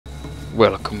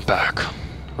Welcome back.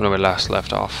 When we last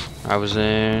left off, I was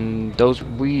in those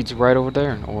weeds right over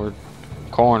there, or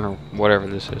corn, or whatever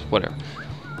this is. Whatever.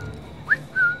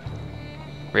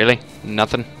 Really?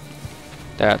 Nothing?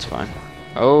 That's fine.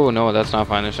 Oh no, that's not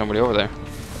fine. There's somebody over there.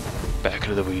 Back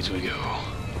into the weeds we go.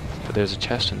 But there's a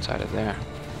chest inside of there.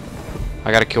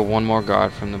 I gotta kill one more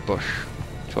guard from the bush,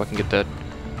 so I can get that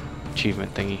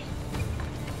achievement thingy.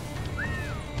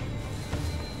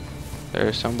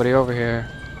 There's somebody over here.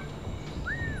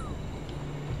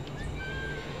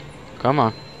 Come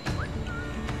on.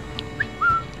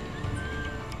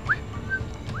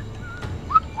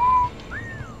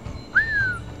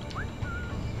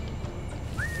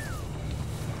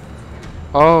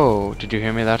 Oh, did you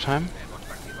hear me that time?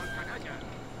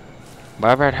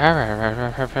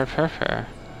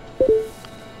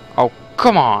 Oh,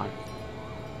 come on!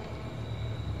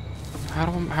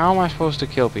 How am I supposed to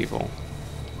kill people?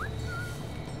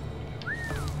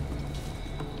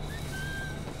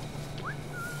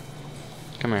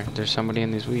 Come here, there's somebody in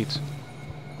these weeds.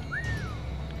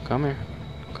 Come here.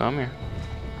 Come here.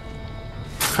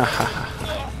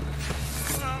 Haha.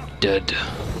 Dead.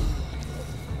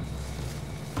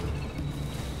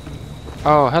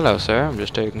 Oh, hello, sir. I'm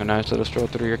just taking a nice little stroll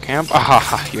through your camp.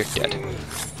 Ah, you're dead.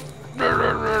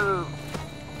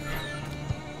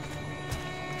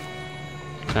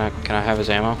 Can I have his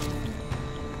ammo?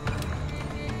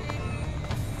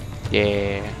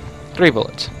 Yeah. 3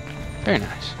 bullets. Very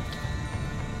nice.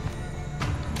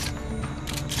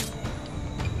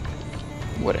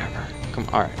 Whatever. Come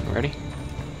on. Alright, ready?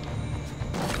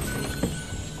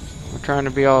 We're trying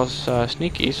to be all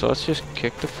sneaky, so let's just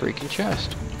kick the freaking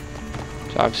chest.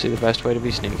 It's obviously the best way to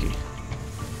be sneaky.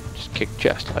 Just kick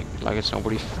chest like it's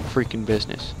nobody's freaking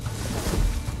business.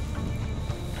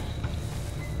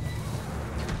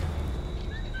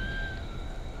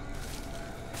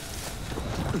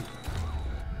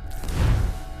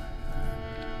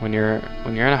 When you're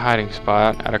in a hiding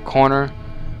spot at a corner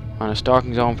on a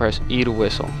stalking zone, press E to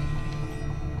whistle.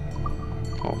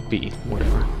 Oh, B,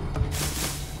 whatever.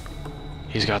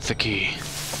 He's got the key.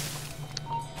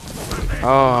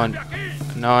 Oh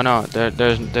no,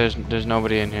 there's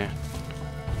nobody in here.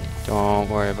 Don't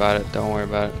worry about it. Don't worry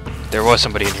about it. There was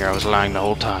somebody in here. I was lying the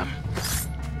whole time.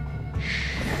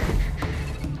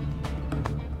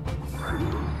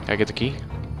 Can I get the key?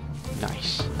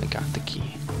 Nice. I got the key.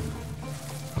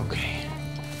 Okay.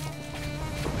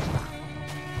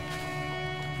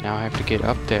 Now I have to get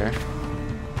up there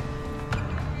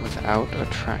without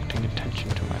attracting attention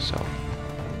to myself.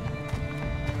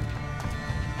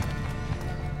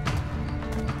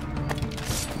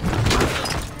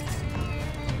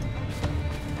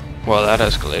 Well, that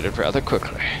escalated rather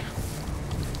quickly.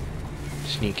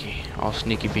 Sneaky. All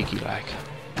sneaky beaky like.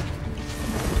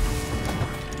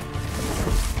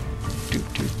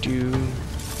 Do.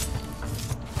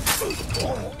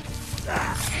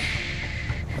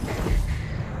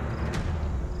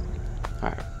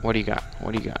 Alright, what do you got?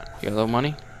 What do you got? You got a little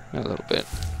money? A little bit.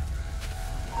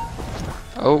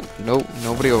 Oh, nope,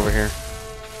 nobody over here.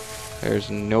 There's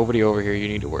nobody over here you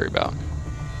need to worry about.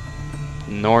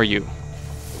 Nor you.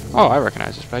 Oh, I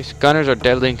recognize this place. Gunners are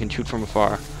deadly and can shoot from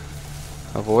afar.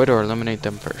 Avoid or eliminate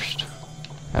them first.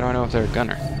 How do I know if they're a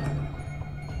gunner?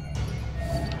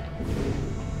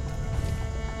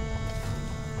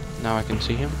 Now I can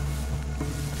see him.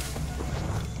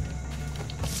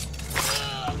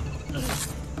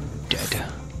 Dead.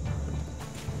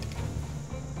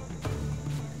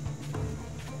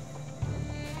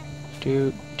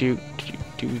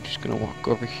 Just gonna walk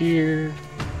over here.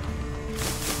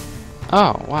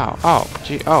 Oh, wow. Oh,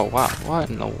 gee. Oh, wow.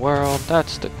 What in the world?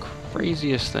 That's the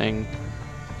craziest thing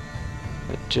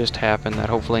that just happened that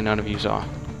hopefully none of you saw.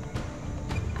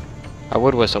 I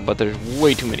would whistle, but there's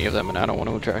way too many of them and I don't want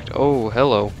to attract. Oh,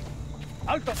 hello.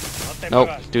 Nope.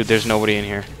 Dude, there's nobody in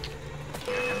here.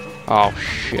 Oh,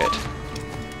 shit.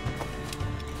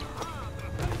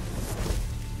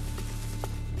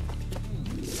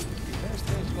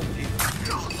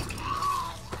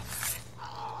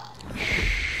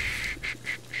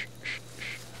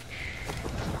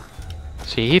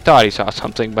 See, he thought he saw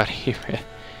something, but he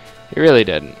really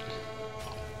didn't.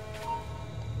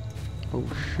 Oh,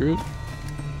 shoot.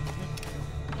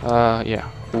 Yeah.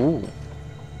 Ooh.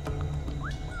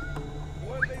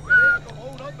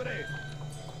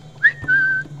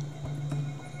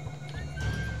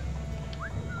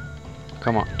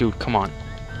 Come on, dude, come on.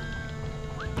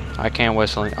 I can't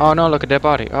whistle. Oh, no, look at that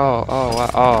body.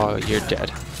 Oh, you're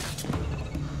dead.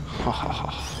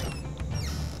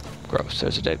 Gross,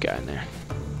 there's a dead guy in there.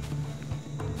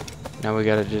 Now we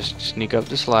gotta just sneak up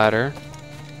this ladder.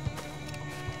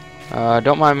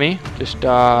 Don't mind me. Just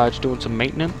doing some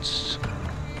maintenance.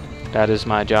 That is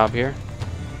my job here.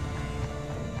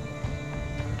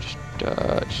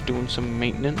 Just doing some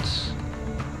maintenance.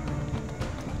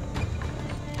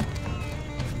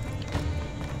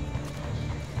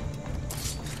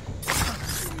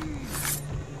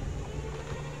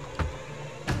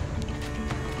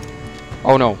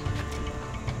 Oh no.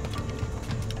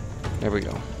 There we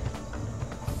go.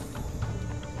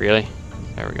 Really?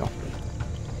 There we go.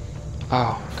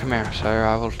 Oh, come here, sir.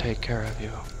 I will take care of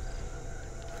you.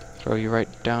 Throw you right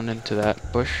down into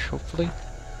that bush, hopefully.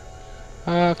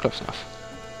 Close enough.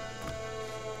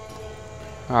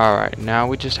 Alright, now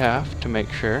we just have to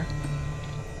make sure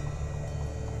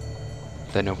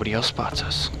that nobody else spots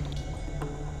us.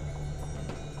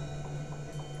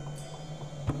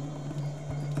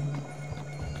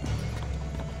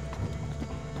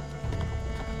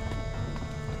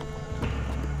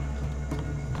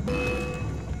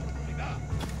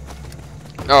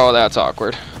 Oh, that's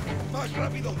awkward.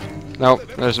 Nope,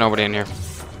 there's nobody in here.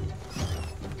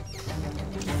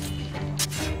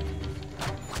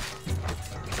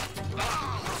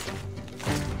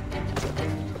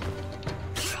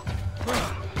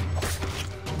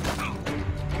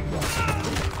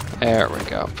 There we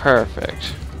go,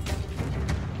 perfect.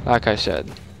 Like I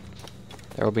said,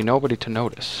 there will be nobody to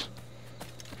notice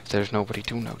if there's nobody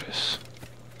to notice.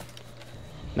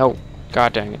 No,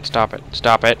 god dang it, stop it,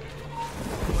 stop it.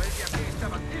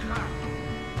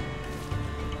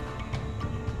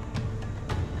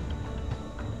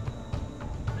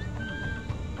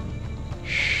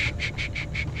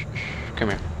 Come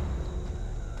here.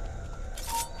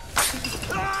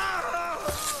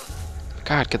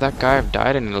 God, could that guy have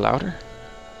died any louder?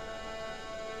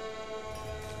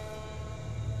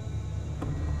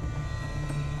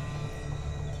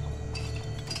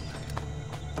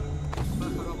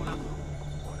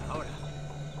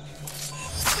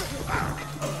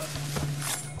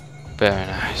 Very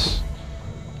nice.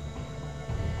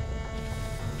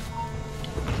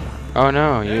 Oh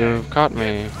no, you caught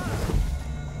me.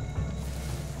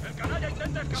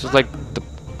 This is like the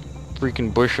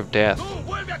freaking bush of death.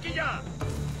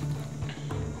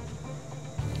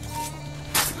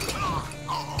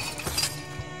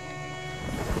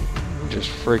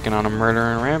 Just freaking on a murder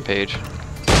and rampage.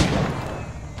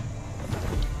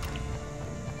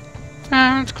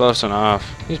 It's close enough.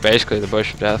 He's basically the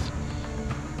bush of death.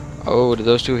 Oh, did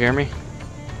those two hear me?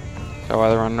 Is that why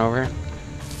they're running over here?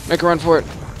 Make a run for it.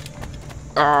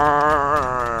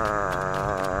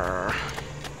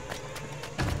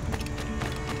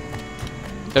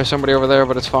 There's somebody over there,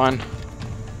 but it's fine.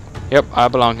 Yep, I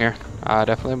belong here. I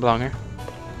definitely belong here.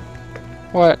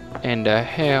 What in the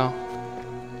hell?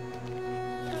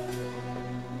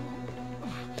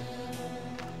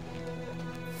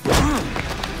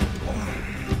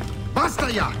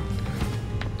 Basta ya!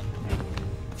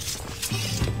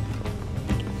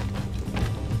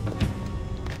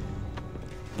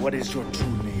 What is your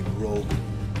true name, rogue?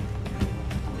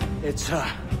 It's,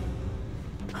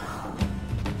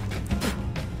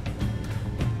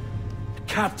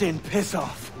 Captain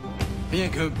Pissoff.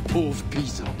 Bien que pauvre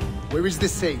pisa. Where is the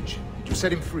sage? Did you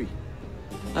set him free?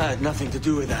 I had nothing to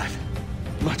do with that.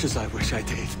 Much as I wish I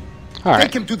did. Alright.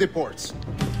 Take him to the ports.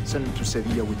 Send him to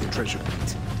Sevilla with the treasure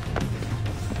kit.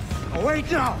 Oh, wait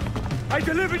now! I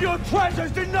delivered your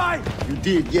treasures, didn't I? You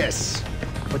did, yes.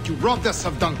 But you robbed us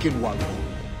of Duncan Wallow.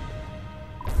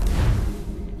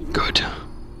 Good.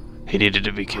 He needed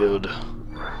to be killed.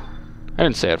 I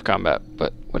didn't say out of combat,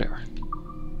 but whatever.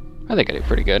 I think I did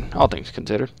pretty good, all things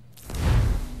considered.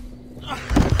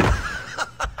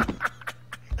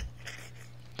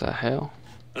 The hell?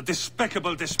 A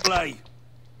despicable display.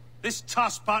 This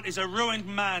tosspot is a ruined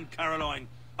man, Caroline.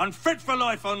 Unfit for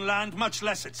life on land, much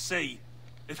less at sea.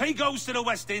 If he goes to the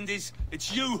West Indies,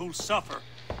 it's you who'll suffer.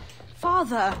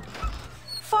 Father!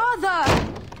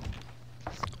 Father!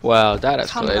 Well, that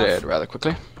escalated rather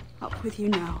quickly. Up with you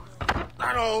now.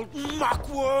 That old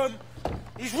muckworm!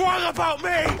 He's wrong about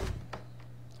me!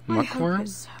 I hope Muckworm?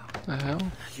 it's so. The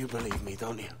hell? You believe me,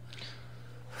 don't you?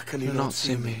 Can You you do not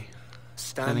see me?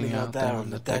 Standing out there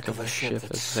on the deck of a ship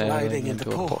that's sliding into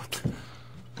port.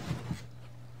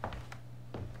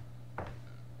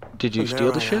 Did you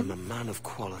steal the ship? I'm a man of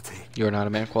quality. You're not a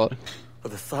man of quality.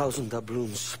 With 1,000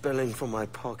 doubloons spilling from my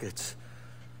pockets.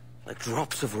 Like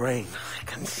drops of rain. I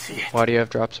can see it. Why do you have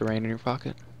drops of rain in your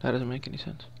pocket? That doesn't make any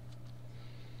sense.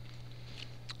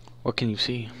 What can you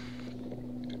see?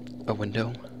 A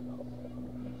window?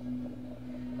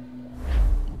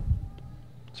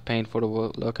 It's painful to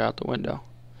look out the window.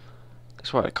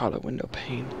 That's why I call it window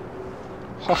pane.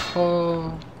 Ho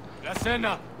ho! La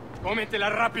cena, cómetela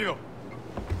rápido.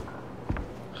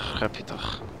 heb je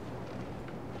toch.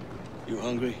 You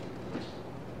hungry?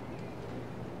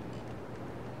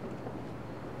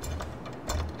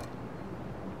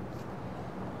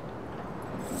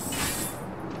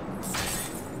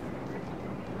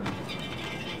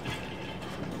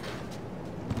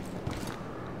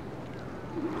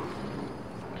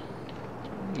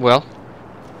 Well,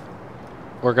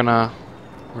 we're gonna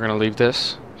leave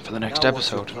this for the next Now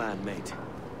what's your episode. plan, mate?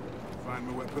 Find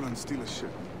my weapon and steal a ship.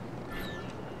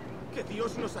 Que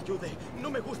Dios nos ayude.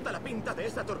 No me gusta la pinta de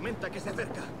esa tormenta que se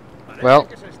acerca. Well,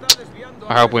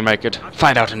 I hope we make it.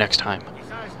 Find out next time.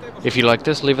 If you liked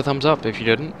this, leave a thumbs up. If you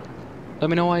didn't, let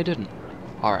me know why you didn't.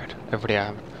 Alright, everybody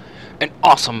have an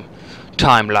awesome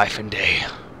time, life, and day.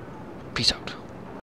 Peace out.